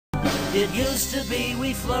It used to be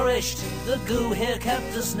we flourished, the goo here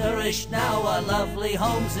kept us nourished. Now our lovely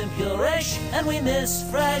home's impurish, and we miss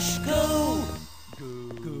fresh goo.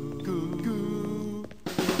 Goo,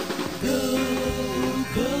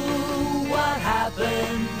 goo, what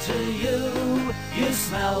happened to you? You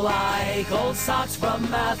smell like old socks from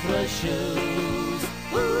mattress shoes.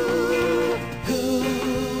 Ooh,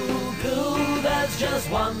 goo, goo, there's just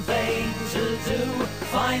one thing to do.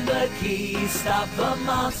 Find the key, stop the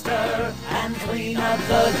monster, and clean up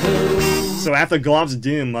the goo. So after Globs of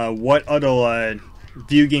Doom, what other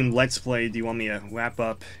video game Let's Play do you want me to wrap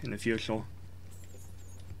up in the future?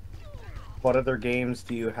 What other games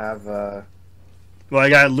do you have? Well, I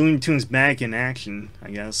got Looney Tunes back in action, I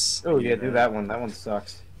guess. Oh yeah, do that one. That one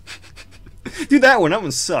sucks. Do that one. That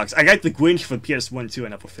one sucks. I got the Grinch for the PS1 too. I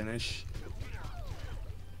never finished.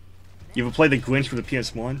 You ever played the Grinch for the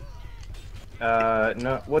PS1?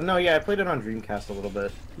 No. Well, no. Yeah, I played it on Dreamcast a little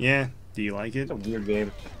bit. Yeah. Do you like it? It's a weird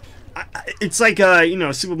game. It's like you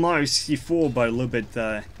know, Super Mario 64, but a little bit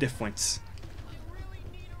different.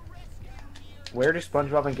 Where do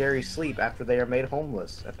SpongeBob and Gary sleep after they are made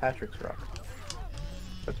homeless? At Patrick's Rock.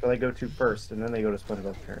 That's where they go to first, and then they go to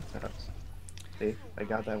SpongeBob's parents' house. See? I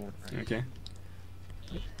got that one right. Okay.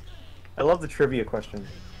 I love the trivia question.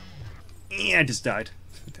 Yeah, I just died.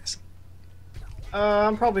 Fantastic.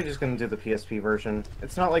 I'm probably just gonna do the PSP version.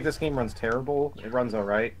 It's not like this game runs terrible. It runs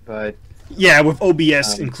alright, but... Yeah, with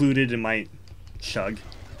OBS included, it might chug.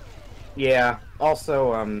 Yeah.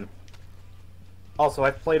 Also,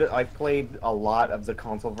 I've played a lot of the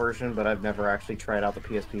console version, but I've never actually tried out the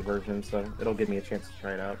PSP version, so it'll give me a chance to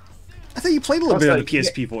try it out. I thought you played a little bit of the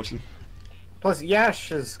PSP version. Plus,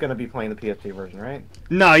 Yash is gonna be playing the PSP version, right?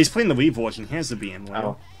 No, he's playing the Wii version. He has the BM.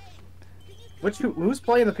 Oh. Who's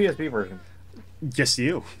playing the PSP version? Just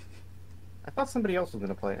you. I thought somebody else was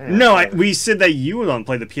gonna play. Anyway, no, we said that you were gonna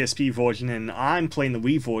play the PSP version, and I'm playing the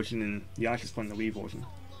Wii version, and Yash is playing the Wii version.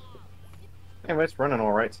 Anyway, it's running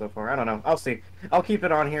all right so far. I don't know. I'll see. I'll keep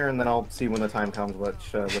it on here, and then I'll see when the time comes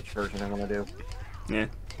which version I want to do. Yeah.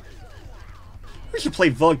 We should play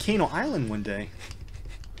Volcano Island one day.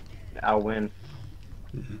 I'll win.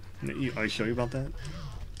 Are you sure about that?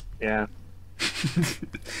 Yeah.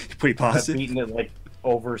 Pretty positive. I've beaten it like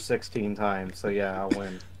over 16 times, so yeah, I'll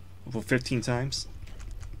win. Over 15 times?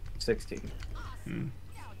 16.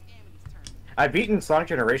 I've beaten Sonic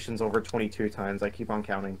Generations over 22 times. I keep on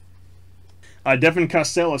counting. Devon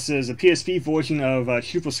Costello says the PSP version of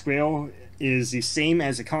Super Square is the same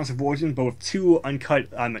as the console version, but with two uncut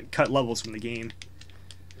cut levels from the game.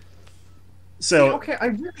 So okay, I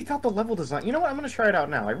really thought the level design. You know what? I'm gonna try it out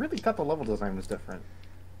now. I really thought the level design was different.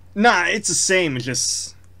 Nah, it's the same. It's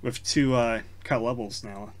just with two cut levels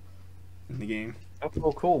now in the game.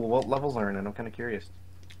 Oh, cool. What levels are in it? I'm kind of curious.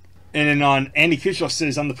 And then on Andy Kishoff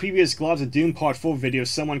says, on the previous Globs of Doom Part 4 video,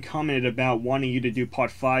 someone commented about wanting you to do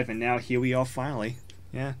Part 5, and now here we are finally.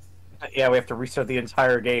 Yeah. Yeah, we have to restart the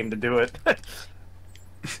entire game to do it.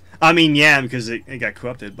 I mean, yeah, because it got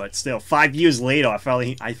corrupted, but still, 5 years later, I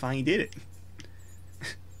finally did it.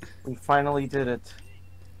 We finally did it.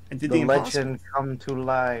 I did the legend come to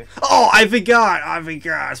life. Oh, I forgot! I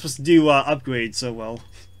was supposed to do upgrades so well.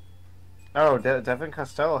 Oh, Devon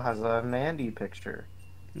Costello has a Mandy picture.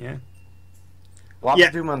 Yeah. Globs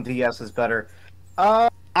of Doom on DS is better. I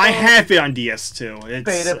have it on DS too.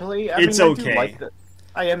 It's okay.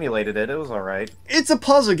 I emulated it. It was alright. It's a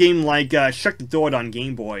puzzle game like Shut the Door on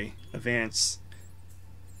Game Boy Advance.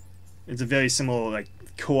 It's a very similar like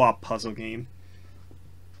co-op puzzle game.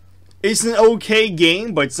 It's an okay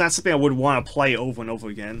game, but it's not something I would want to play over and over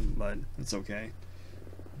again. But it's okay.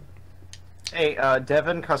 Hey,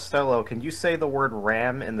 Devon Costello, can you say the word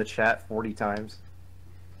RAM in the chat 40 times?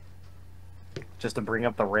 Just to bring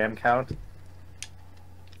up the RAM count.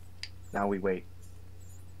 Now we wait.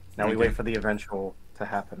 Now we wait for the eventual to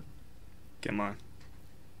happen. Come on.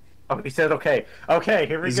 Oh, he said okay. Okay,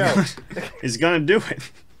 here we go. He's gonna do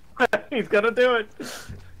it. He's gonna do it.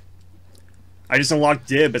 I just unlocked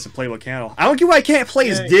Dib as a playable cattle. I don't get why I can't play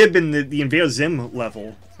as Dib in the Invader Zim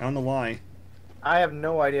level. I don't know why. I have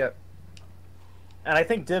no idea. And I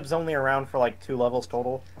think Dib's only around for like 2 levels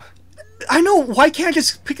total. I know, why can't I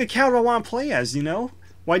just pick a character I want to play as, you know?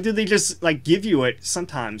 Why do they just, like, give you it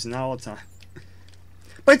sometimes and not all the time?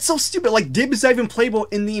 But it's so stupid, like, Dib is not even playable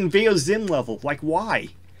in the Invader Zim level. Like, why?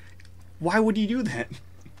 Why would you do that?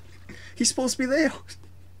 He's supposed to be there.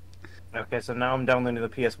 Okay, so now I'm downloading the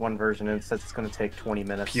PS1 version and it says it's going to take 20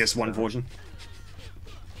 minutes. PS1 version?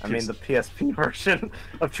 I mean the PSP version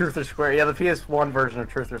of Truth or Square. Yeah, the PS1 version of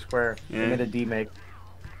Truth or Square. Yeah. They made a demake.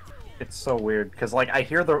 It's so weird because like I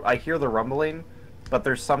hear the rumbling, but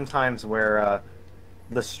there's sometimes where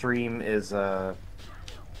the stream is off.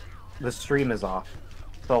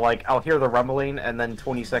 So like I'll hear the rumbling, and then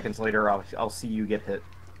 20 seconds later I'll see you get hit.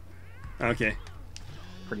 Okay.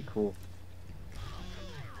 Pretty cool.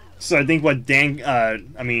 So I think what Devon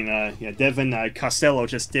Costello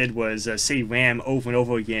just did was say Ram over and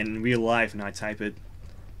over again in real life, and I type it.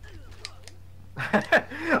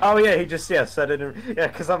 Oh yeah, he just said it.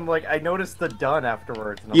 Because I'm like I noticed the done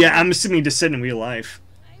afterwards. Yeah, like, I'm assuming he just said in real life.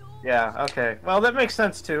 Yeah. Okay. Well, that makes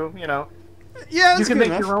sense too. You know. Yeah, that's you can good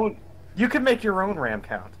make enough. your own. You can make your own Ram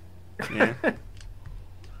count. Yeah.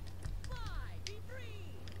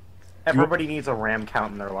 Everybody needs a Ram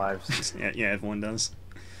count in their lives. Yeah, everyone does.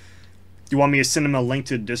 Do you want me to send him a link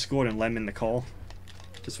to Discord and let him in the call?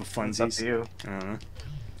 Just for funsies. It's up to you.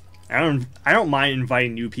 I don't mind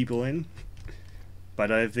inviting new people in. But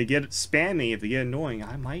if they get spammy, if they get annoying,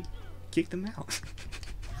 I might kick them out.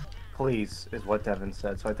 Please, is what Devon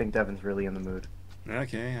said. So I think Devon's really in the mood.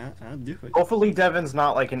 Okay, I'll do it. Hopefully Devon's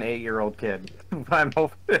not like an 8-year-old kid. But I'm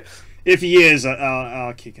hoping. If he is,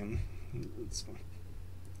 I'll kick him. It's fine.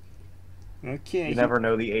 Okay. You never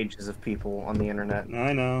know the ages of people on the internet.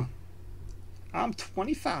 I know. I'm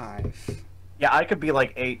 25. Yeah, I could be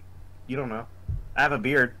like 8. You don't know. I have a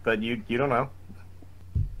beard, but you don't know.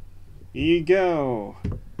 Here you go.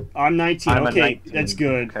 I'm 19. I'm okay, 19. that's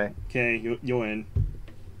good. Okay, you'll in.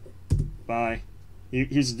 Bye.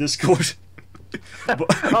 Here's the Discord. Oh,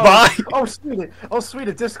 Bye. Oh, sweet. Oh, sweet.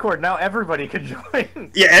 A Discord. Now everybody can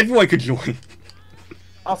join. Yeah, everyone could join.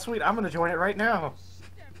 Oh, sweet. I'm gonna join it right now.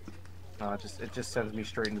 No, it just sends me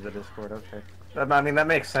straight into the Discord. Okay. I mean, that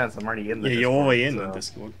makes sense. I'm already in the Discord. Yeah, you're all the way in so. the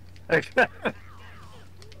Discord.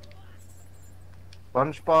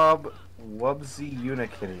 SpongeBob Wubsy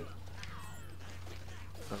Unikitty.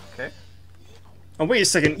 Okay. Oh, wait a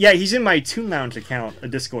second. Yeah, he's in my Toon Lounge account, a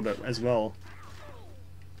Discord as well.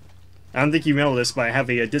 I don't think you know this, but I have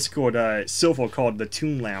a Discord server called the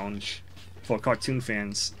Toon Lounge for cartoon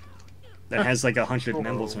fans that has like 100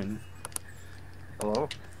 members in. Hello?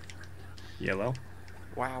 Yellow.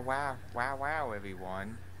 Wow,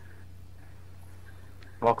 everyone.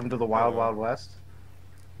 Welcome to the Wild Wild West.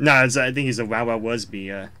 No, I think it's a Wow Wow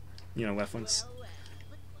Wasby, reference.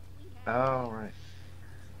 Oh, right.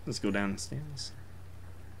 Let's go downstairs.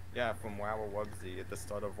 Yeah, from Wow Wubsy, at the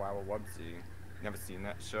start of Wow Wubsy. Never seen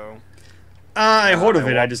that show? I heard of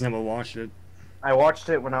it, I just never watched it. I watched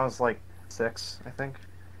it when I was like 6, I think.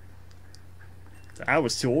 I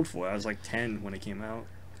was too old for it. I was like 10 when it came out.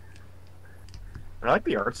 I like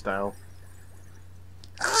the art style.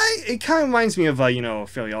 It kind of reminds me of,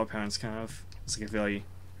 Fairly Odd Parents, kind of. It's like a very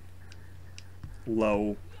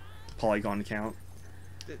low polygon count.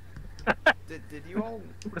 Did you all...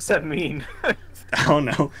 What does that mean? I don't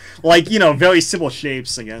know. Like, very simple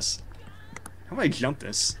shapes, I guess. How do I jump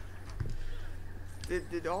this?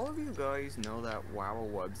 Did all of you guys know that Wow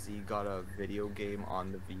Wubsy got a video game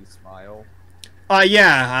on the V-Smile?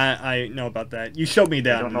 Yeah, I know about that. You showed me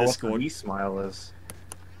that I don't on know the what the Discord. V-Smile is.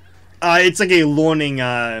 It's like a learning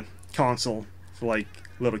console for like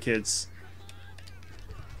little kids.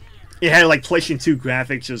 It had like PlayStation 2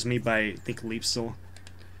 graphics. It was made by I think Leapstore.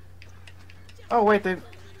 Oh wait,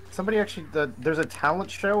 somebody actually there's a talent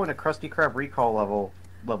show and a Krusty Krab recall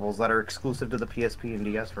levels that are exclusive to the PSP and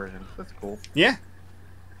DS versions. That's cool. Yeah.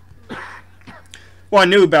 Well, I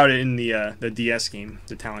knew about it in the DS game,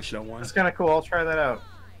 the talent show one. That's kind of cool. I'll try that out.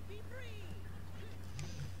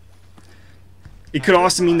 It could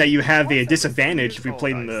also mean that you have a disadvantage if we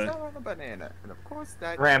played in the.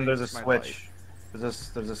 Ram, there's a switch.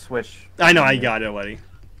 There's a switch. I know, I got it already.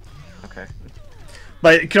 Okay.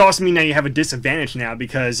 But it could also mean that you have a disadvantage now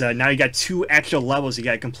because now you got 2 extra levels you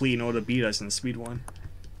got to complete in order to beat us in the speed one.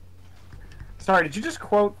 Sorry, did you just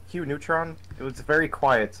quote Hugh Neutron? It was very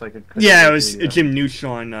quiet, so I could. Yeah, it was a Jim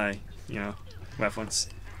Neutron, reference.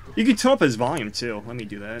 You can turn up his volume too. Let me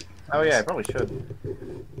do that. Oh yeah, I probably should.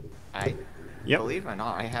 Believe it or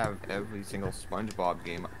not, I have every single SpongeBob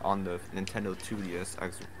game on the Nintendo 2DS.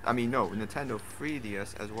 Nintendo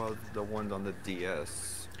 3DS as well as the ones on the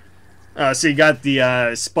DS. So you got the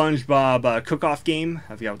SpongeBob cook-off game.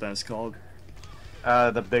 I forgot what that is called.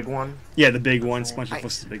 The big one. Yeah, the big one. SpongeBob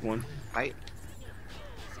was the big one.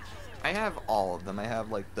 I have all of them. I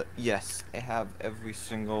have I have every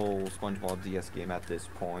single SpongeBob DS game at this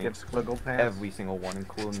point. Get Squiggle Pants. Every single one,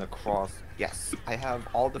 including the cross. Yes, I have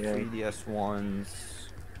all the 3DS ones.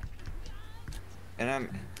 And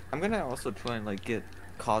I'm gonna also try and get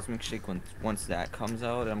Cosmic Shake once that comes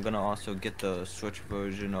out. And I'm gonna also get the Switch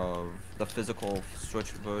version of the physical Switch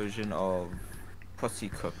version of Pussy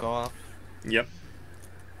Cook-Off. Yep.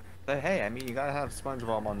 But hey, I mean, you gotta have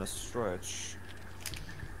SpongeBob on the Switch.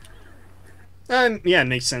 Yeah, it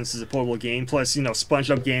makes sense as a portable game. Plus, you know,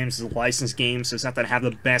 SpongeBob games is a licensed game, so it's not that have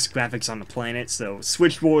the best graphics on the planet. So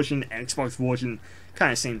Switch version, Xbox version,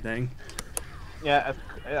 kind of same thing. Yeah,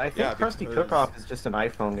 I think Yeah, Krusty because- Cook-Off is just an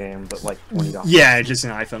iPhone game, but like $20. Yeah, it's just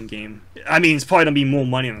an iPhone game. I mean, it's probably gonna be more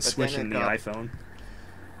money on the But Switch then than it the got- iPhone.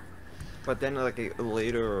 But then like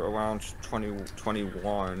later around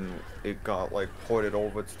 2021, it got like ported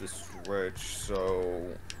over to the Switch. So,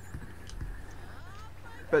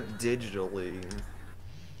 but digitally.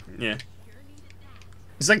 Yeah.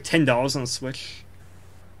 It's like $10 on the Switch.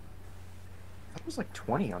 That was like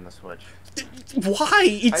 20 on the Switch. Why?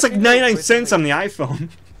 It's I like think 99 cents on originally- the iPhone.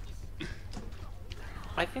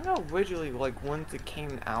 I think originally, like once it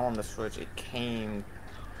came out on the Switch, it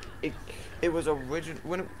was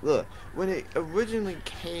when it originally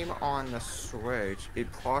came on the Switch,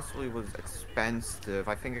 it possibly was expensive.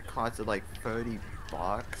 I think it costed like $30,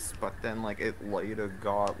 but then like it later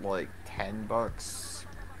got like $10.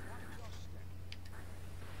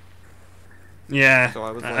 Yeah, So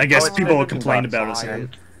I was I like, guess oh, people will it's complain $15 about us buy again.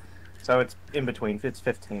 it. So it's in between. It's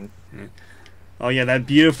 15. Oh yeah, that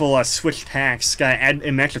beautiful Switch tax. Gotta add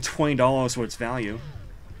an extra $20 for its value.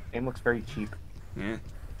 Game looks very cheap. Yeah.